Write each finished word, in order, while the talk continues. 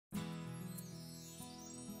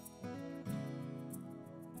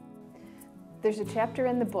There's a chapter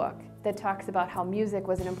in the book that talks about how music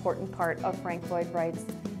was an important part of Frank Lloyd Wright's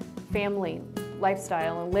family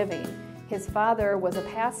lifestyle and living. His father was a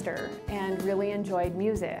pastor and really enjoyed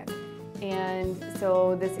music. And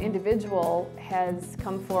so this individual has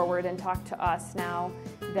come forward and talked to us now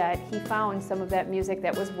that he found some of that music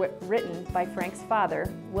that was written by Frank's father,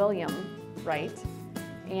 William Wright,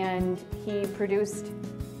 and he produced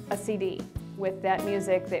a CD with that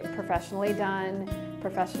music that professionally done,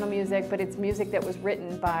 professional music, but it's music that was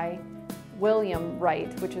written by William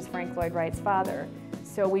Wright, which is Frank Lloyd Wright's father.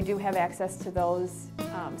 So we do have access to those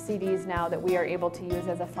CDs now that we are able to use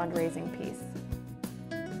as a fundraising piece.